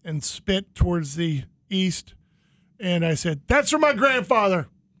Ocean and spit towards the east. And I said, "That's for my grandfather."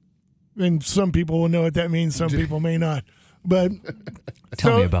 And some people will know what that means. Some people may not. But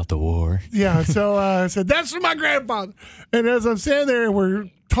Tell me about the war. yeah, so I said, "That's for my grandfather." And as I'm standing there and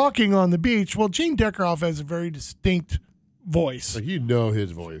we're talking on the beach, well, Gene Deckerhoff has a very distinct voice. Like, you know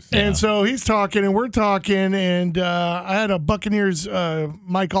his voice. And so he's talking and we're talking, and I had a Buccaneers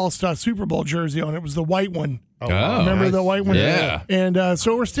Mike Allstott Super Bowl jersey on. It was the white one. Oh, Remember the white one? Yeah. And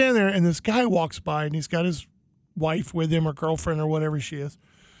so we're standing there, and this guy walks by, and he's got his wife with him or girlfriend or whatever she is.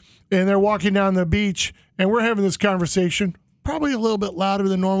 And they're walking down the beach, and we're having this conversation, probably a little bit louder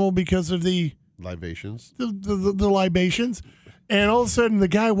than normal because of the Libations. the libations. And all of a sudden, the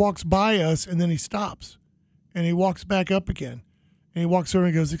guy walks by us, and then he stops. And he walks back up again. And he walks over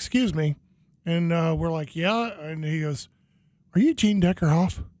and goes, "Excuse me." And we're like, "Yeah." And he goes, "Are you Gene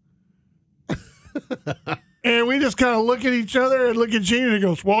Deckerhoff?" And we just kind of look at each other and look at Gene, and he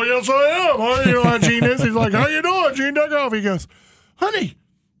goes, "Well, yes, I am." Huh? You know how Gene is. He's like, "How you doing, Gene Deckerhoff?" He goes, "Honey,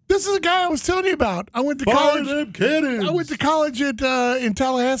 this is the guy I was telling you about. I went to college. I went to college at in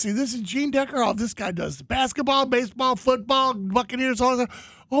Tallahassee. This is Gene Deckerhoff. This guy does basketball, baseball, football, Buccaneers, all that.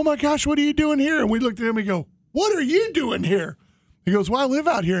 Oh my gosh, what are you doing here?" And we looked at him and go, "What are you doing here?" He goes, "Well, I live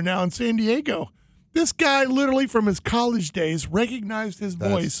out here now in San Diego." This guy literally from his college days recognized his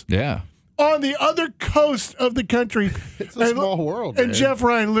voice Yeah. on the other coast of the country. It's a small world, And man. Jeff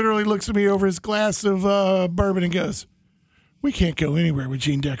Ryan literally looks at me over his glass of bourbon and goes, "We can't go anywhere with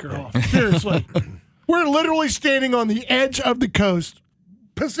Gene Deckerhoff." Seriously. We're literally standing on the edge of the coast,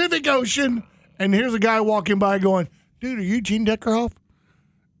 Pacific Ocean, and here's a guy walking by going, "Dude, are you Gene Deckerhoff?"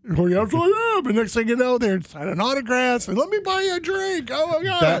 "Oh, yeah, absolutely am." And next thing you know, they're signing autographs and "Let me buy you a drink." Oh, my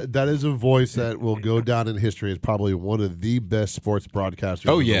God. That is a voice that will go down in history as probably one of the best sports broadcasters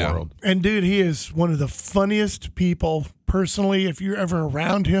in the world. And dude, he is one of the funniest people personally. If you're ever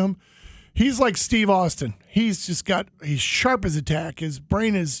around him, he's like Steve Austin. He's sharp as a tack. His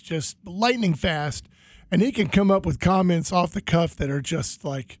brain is just lightning fast, and he can come up with comments off the cuff that are just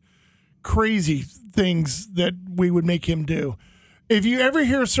like crazy things that we would make him do. If you ever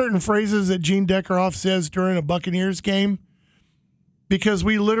hear certain phrases that Gene Deckerhoff says during a Buccaneers game, because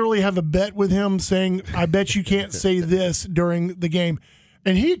we literally have a bet with him saying, "I bet you can't say this during the game."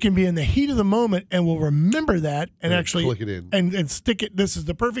 And he can be in the heat of the moment and will remember that and actually click it in. and stick it. This is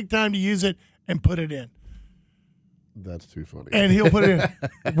the perfect time to use it and put it in. That's too funny. And he'll put it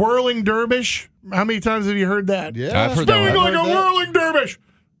in. Whirling dervish. How many times have you heard that? yeah, I've heard that Spinning one. like a whirling dervish.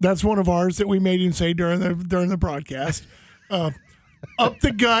 That's one of ours that we made him say during the broadcast. Up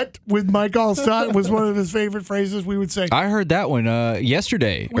the gut with Mike Allstott was one of his favorite phrases. We would say. I heard that one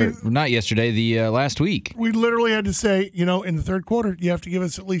yesterday. Or not yesterday, the last week. We literally had to say, in the third quarter, you have to give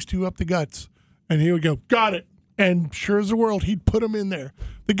us at least 2 up the guts. And he would go, "Got it." And sure as the world, he'd put them in there.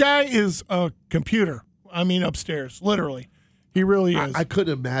 The guy is a computer. I mean, upstairs, literally. He really is. I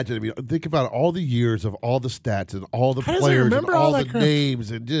couldn't imagine. I mean, think about all the years of all the stats and all the How does he players and remember all all the that crap?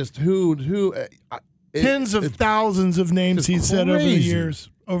 names and just who. Tens of thousands of names it's he's said over the crazy. years.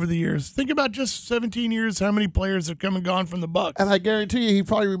 Over the years. Think about just 17 years, how many players have come and gone from the Bucs. And I guarantee you, he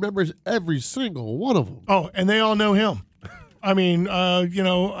probably remembers every single one of them. Oh, and they all know him. I mean,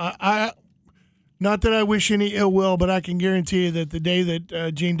 I not that I wish any ill will, but I can guarantee you that the day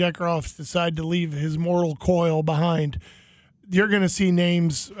that Gene Deckerhoff decide to leave his mortal coil behind, you're going to see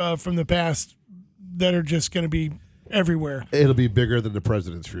names from the past that are just going to be everywhere. It'll be bigger than the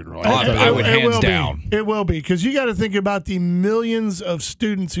president's funeral. I would hands will down. It will be, because you got to think about the millions of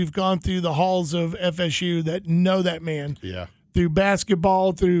students who've gone through the halls of FSU that know that man. Yeah. Through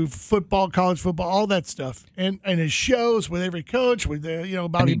basketball, through football, college football, all that stuff, and his shows with every coach, with the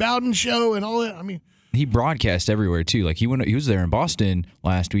Bobby Bowden show and all that. I mean, He broadcast everywhere too. Like he was there in Boston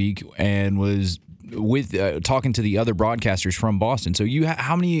last week and was with talking to the other broadcasters from Boston. So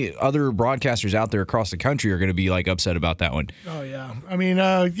how many other broadcasters out there across the country are going to be like upset about that one? oh yeah. I mean,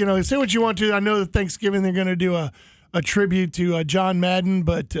 say what you want to. I know that Thanksgiving they're going to do a tribute to John Madden,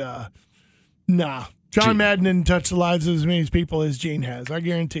 but nah. John Madden didn't touch the lives of as many people as Gene has. I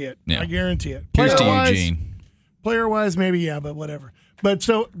guarantee it. Yeah. I guarantee it. Here's to you, Player-wise, Gene. Player-wise, maybe, yeah, but whatever. But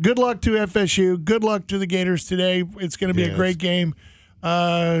so good luck to FSU. Good luck to the Gators today. It's going to be a great game.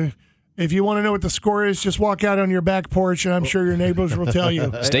 If you want to know what the score is, just walk out on your back porch, and I'm sure your neighbors will tell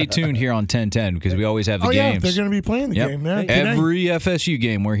you. Stay tuned here on 1010 because we always have the Yeah, games. they're going to be playing the Yep. game. Man. Every FSU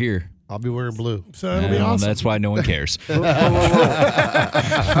game, we're here. I'll be wearing blue. So it'll be Well, awesome. That's why no one cares. Okay.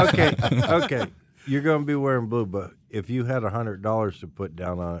 You're going to be wearing blue, but if you had $100 to put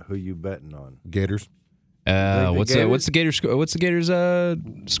down on it, who you betting on? Gators. What's the Gators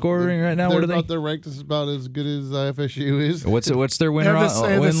scoring right now? What are they? They're ranked about as good as FSU is. What's their They win have loss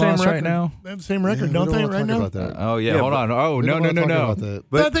record. right now? They have the same record, We don't they, wanna right talk now? about that. Oh yeah, Yeah, hold on. Oh We no. don't wanna talk about that.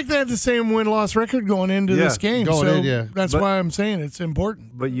 But I think they have the same win-loss record going into this game. going so in, yeah. that's But- why I'm saying it's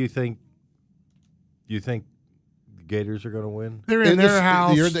important. But you think the Gators are going to win? They're in their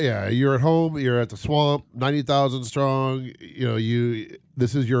house. You're at home. You're at the Swamp. 90,000 strong.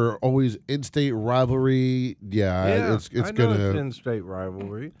 This is your always in-state rivalry. It's I know gonna. it's in-state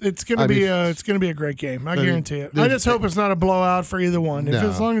rivalry. It's gonna be a great game. I guarantee it. I just hope it's not a blowout for either one. No.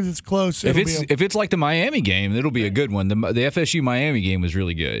 As long as it's close, If it'll it's like the Miami game, it'll be a good one. The FSU Miami game was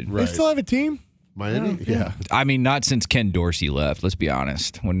really good. they still have a team. Miami. Yeah. I mean, not since Ken Dorsey left. Let's be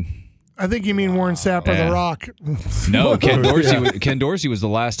honest. I think you mean Warren Sapp or Yeah. The Rock. No, Ken Dorsey was the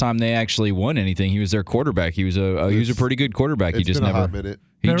last time they actually won anything. He was their quarterback. He was a pretty good quarterback. He It's just been a never hot minute.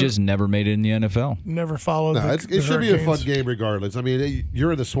 just never made it in the NFL. Never followed. No, the it should be a fun Hurricanes. game regardless. I mean,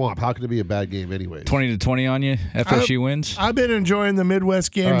 you're in the Swamp. How can it be a bad game anyway? 20-20 on you. FSU wins. I've been enjoying the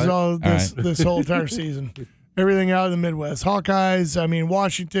Midwest games All right. this whole entire season. Everything out of the Midwest. Hawkeyes, I mean,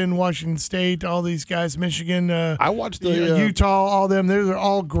 Washington State, all these guys, Michigan, I watched the Utah, all them. Those are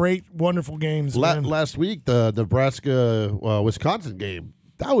all great, wonderful games. man. last week the Nebraska Wisconsin game.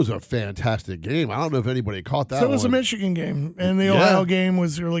 That was a fantastic game. I don't know if anybody caught that. So was the one. Michigan game, and the Ohio game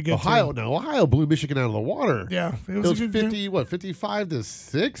was really good Ohio. too. No, Ohio blew Michigan out of the water. Yeah, It was a good game.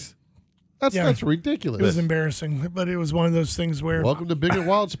 55-6. That's Yeah. that's It was ridiculous. embarrassing, but it was one of those things where. Welcome to Big and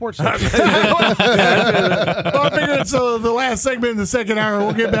Wild Sports Section. Well, I figure it's the last segment in the second hour.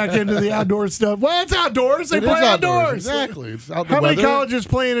 We'll get back into the outdoor stuff. Well, it's outdoors. They It play is outdoors. Exactly. It's out in How the many weather. colleges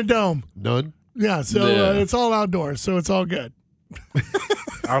play in a dome? None. Yeah, so Yeah. it's all outdoors, so it's all good. I'm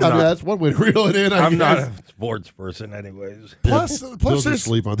I mean, not, that's one way to reel it in. I'm not guess. a sports person anyways. Plus Bill's there's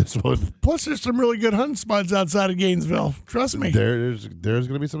asleep on this one. there's some really good hunting spots outside of Gainesville. Trust me. There's going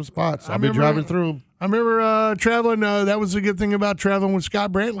to be some spots. I'll be remember- driving through them. I remember traveling. That was a good thing about traveling with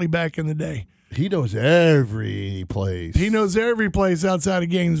Scott Brantley back in the day. He knows every place. He knows every place outside of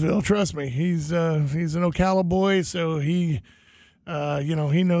Gainesville. Trust me. He's an Ocala boy, so he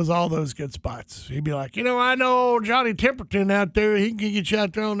knows all those good spots. He'd be like, I know Johnny Temperton out there. He can get you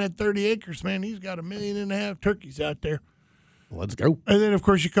out there on that 30 acres, man. He's got 1.5 million turkeys out there. Let's go. And then, of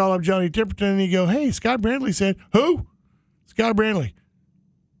course, you call up Johnny Temperton and you go, hey, Scott Brantley said, who? Scott Brantley.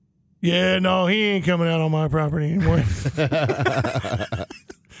 Yeah, no, he ain't coming out on my property anymore.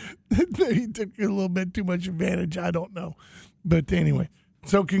 He took a little bit too much advantage. I don't know. But anyway,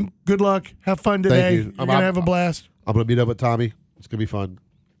 so good luck. Have fun today. you. You're going to have a blast. I'm going to meet up with Tommy. It's going to be fun.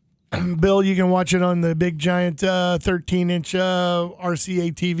 Bill, you can watch it on the big giant 13-inch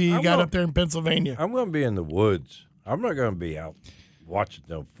RCA TV you got up there in Pennsylvania. I'm going to be in the woods. I'm not going to be out watching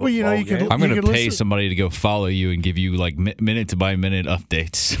no football Well, you can- game. I'm going You to could pay listen- somebody to go follow you and give you like minute by minute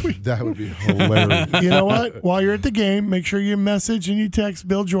updates. That would be hilarious. You know what? While you're at the game, make sure you message and you text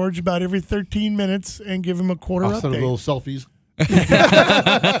Bill George about every 13 minutes and give him a quarter I'll send update. him little selfies. Give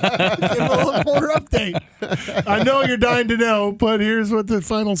him a little quarter update. I know you're dying to know, but here's what the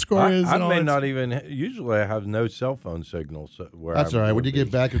final score is. I and all may that not even. Usually, I have no cell phone signal. So where That's I all right. When would you get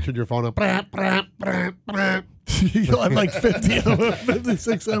be. back and turn your phone up. You'll have like 50 of them,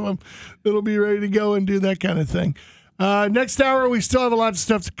 56 of them that'll be ready to go and do that kind of thing. Next hour, we still have a lot of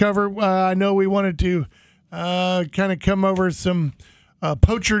stuff to cover. I know we wanted to kind of come over some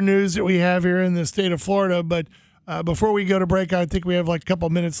poacher news that we have here in the state of Florida. But before we go to break, I think we have like a couple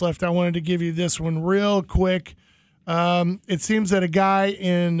minutes left. I wanted to give you this one real quick. It seems that a guy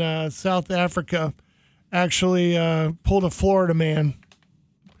in South Africa actually pulled a Florida man.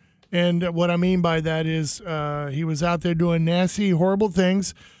 And what I mean by that is he was out there doing nasty, horrible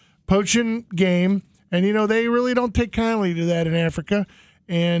things, poaching game. And, they really don't take kindly to that in Africa.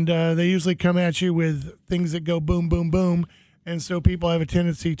 And they usually come at you with things that go boom, boom, boom. And so people have a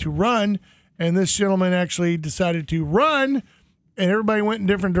tendency to run. And this gentleman actually decided to run. And everybody went in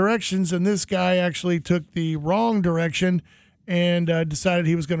different directions. And this guy actually took the wrong direction and decided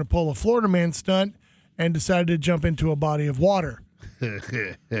he was going to pull a Florida man stunt and decided to jump into a body of water.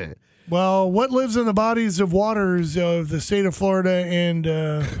 Well, what lives in the bodies of waters of the state of Florida? And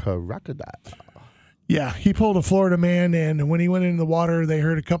Crocodile. yeah, he pulled a Florida man, and when he went into the water, they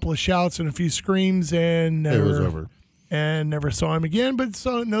heard a couple of shouts and a few screams, and It was over. and never saw him again. But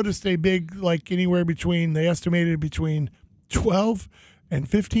noticed a big, like anywhere between, they estimated between 12 and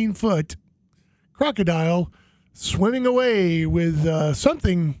 15 foot crocodile swimming away with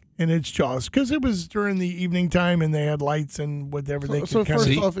something in its jaws because it was during the evening time and they had lights and whatever they could So kind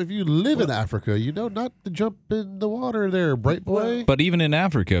first of. off, if you live in Africa, you know not to jump in the water there, bright boy. But even in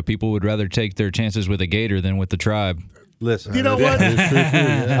Africa, people would rather take their chances with a gator than with the tribe. Listen, You know what? It's true, too,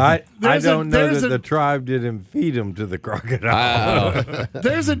 yeah. I There's a- don't know there's that a- the tribe didn't feed him to the crocodile.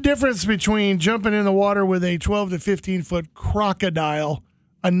 There's a difference between jumping in the water with a 12 to 15 foot crocodile,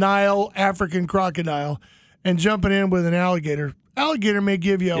 a Nile African crocodile, and jumping in with an alligator. Alligator may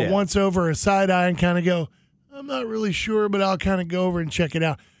give you a Yeah. once over, a side eye, and kind of go, I'm not really sure, but I'll kind of go over and check it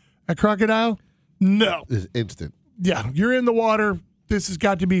out. A crocodile? No. It's instant. Yeah, you're in the water. This has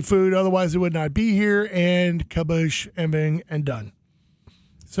got to be food, otherwise it would not be here. And kaboosh, and bing, and done.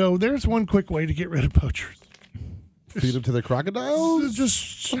 So there's one quick way to get rid of poachers. Feed them to the crocodiles.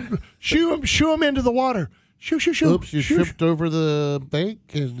 Just shoo them into the water. Shoo. Oops, you Shoo. tripped over the bank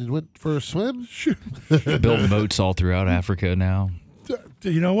and went for a swim. Build moats all throughout Africa now.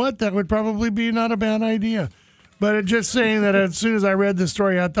 You know what? That would probably be not a bad idea. But it just saying that as soon as I read the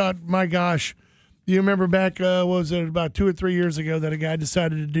story, I thought, my gosh, you remember back, what was it, about 2 or 3 years ago that a guy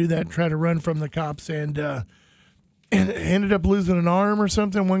decided to do that and try to run from the cops and ended up losing an arm or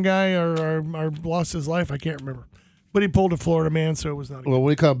something. One guy or lost his life. I can't remember. But he pulled a Florida man, so it was not a good. Well, when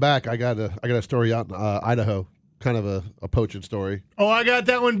we come back, I got a story out in Idaho, kind of a poaching story. Oh, I got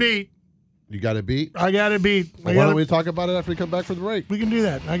that one beat. You got it beat. I got it beat. Why don't we talk about it after we come back from the break? We can do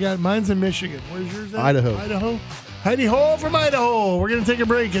that. I got mine's in Michigan. Where's yours at? Idaho. Idaho. Heidi ho from Idaho. We're going to take a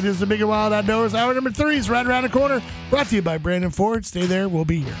break. It is the Big and Wild Outdoors. Hour number 3 is right around the corner. Brought to you by Brandon Ford. Stay there. We'll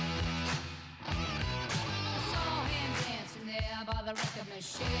be here. Saw him dancing there by the record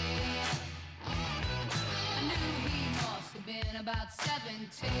machine. I knew he must have been about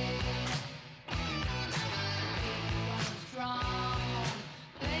 17. He was strong.